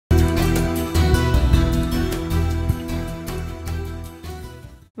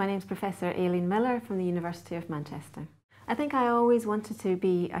My name's Professor Aline Miller from the University of Manchester. I think I always wanted to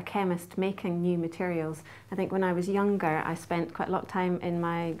be a chemist making new materials. I think when I was younger I spent quite a lot of time in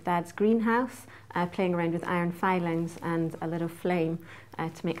my dad's greenhouse playing around with iron filings and a little flame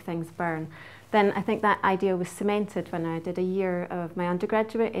to make things burn. Then I think that idea was cemented when I did a year of my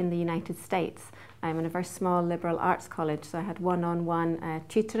undergraduate in the United States. I'm in a very small liberal arts college, so I had one-on-one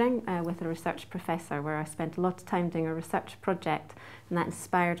tutoring with a research professor where I spent a lot of time doing a research project, and that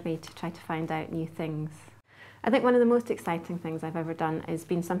inspired me to try to find out new things. I think one of the most exciting things I've ever done has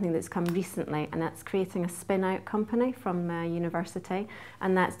been something that's come recently, and that's creating a spin-out company from university,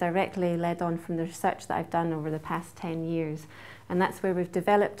 and that's directly led on from the research that I've done over the past 10 years. And that's where we've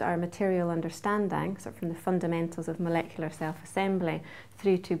developed our material understanding, so from the fundamentals of molecular self-assembly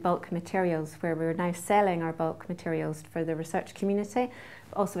through to bulk materials, where we're now selling our bulk materials for the research community,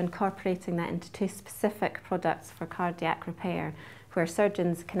 but also incorporating that into two specific products for cardiac repair, where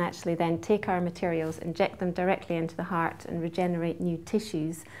surgeons can actually then take our materials, inject them directly into the heart and regenerate new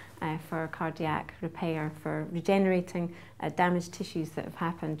tissues for cardiac repair, for regenerating damaged tissues that have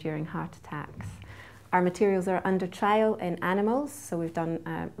happened during heart attacks. Our materials are under trial in animals, so we've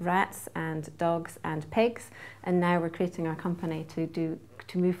done rats and dogs and pigs, and now we're creating our company to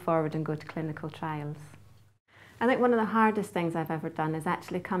move forward and go to clinical trials. I think one of the hardest things I've ever done is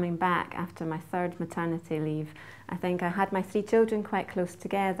actually coming back after my third maternity leave. I think I had my 3 children quite close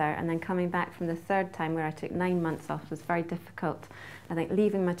together, and then coming back from the third time where I took 9 months off was very difficult. I think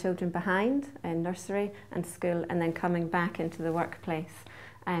leaving my children behind in nursery and school and then coming back into the workplace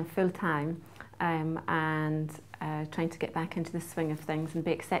full-time and trying to get back into the swing of things and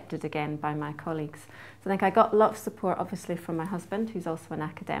be accepted again by my colleagues. So I think I got a lot of support obviously from my husband, who's also an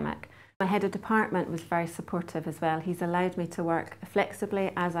academic. My head of department was very supportive as well. He's allowed me to work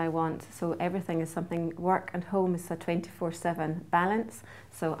flexibly as I want, so everything is something, work and home is a 24/7 balance,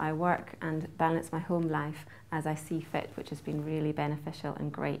 so I work and balance my home life as I see fit, which has been really beneficial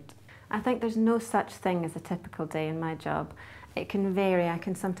and great. I think there's no such thing as a typical day in my job. It can vary. I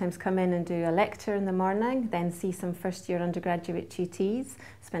can sometimes come in and do a lecture in the morning, then see some first-year undergraduate tutees,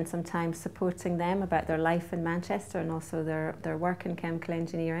 spend some time supporting them about their life in Manchester and also their work in chemical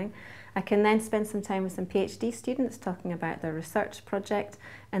engineering. I can then spend some time with some PhD students talking about their research project,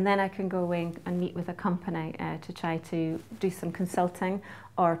 and then I can go away and meet with a company to try to do some consulting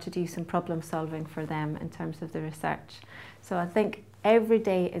or to do some problem solving for them in terms of the research. So I think every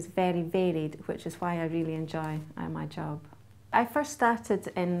day is very varied, which is why I really enjoy my job. I first started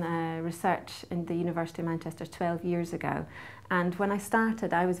in research in the University of Manchester 12 years ago, and when I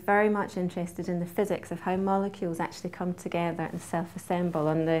started I was very much interested in the physics of how molecules actually come together and self-assemble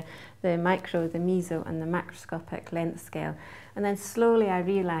on the micro, the meso and the macroscopic length scale. And then slowly I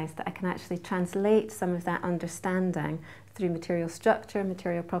realised that I can actually translate some of that understanding through material structure,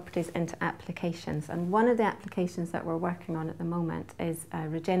 material properties into applications. And one of the applications that we're working on at the moment is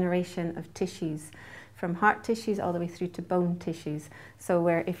regeneration of tissues, from heart tissues all the way through to bone tissues. So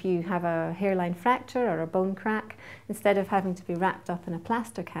where if you have a hairline fracture or a bone crack, instead of having to be wrapped up in a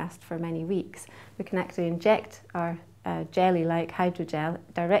plaster cast for many weeks, we can actually inject our jelly-like hydrogel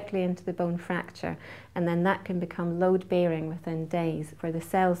directly into the bone fracture, and then that can become load-bearing within days, where the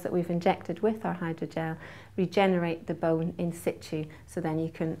cells that we've injected with our hydrogel regenerate the bone in situ, so then you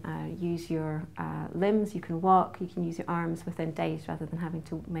can use your limbs, you can walk, you can use your arms within days rather than having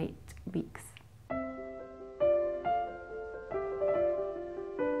to wait weeks.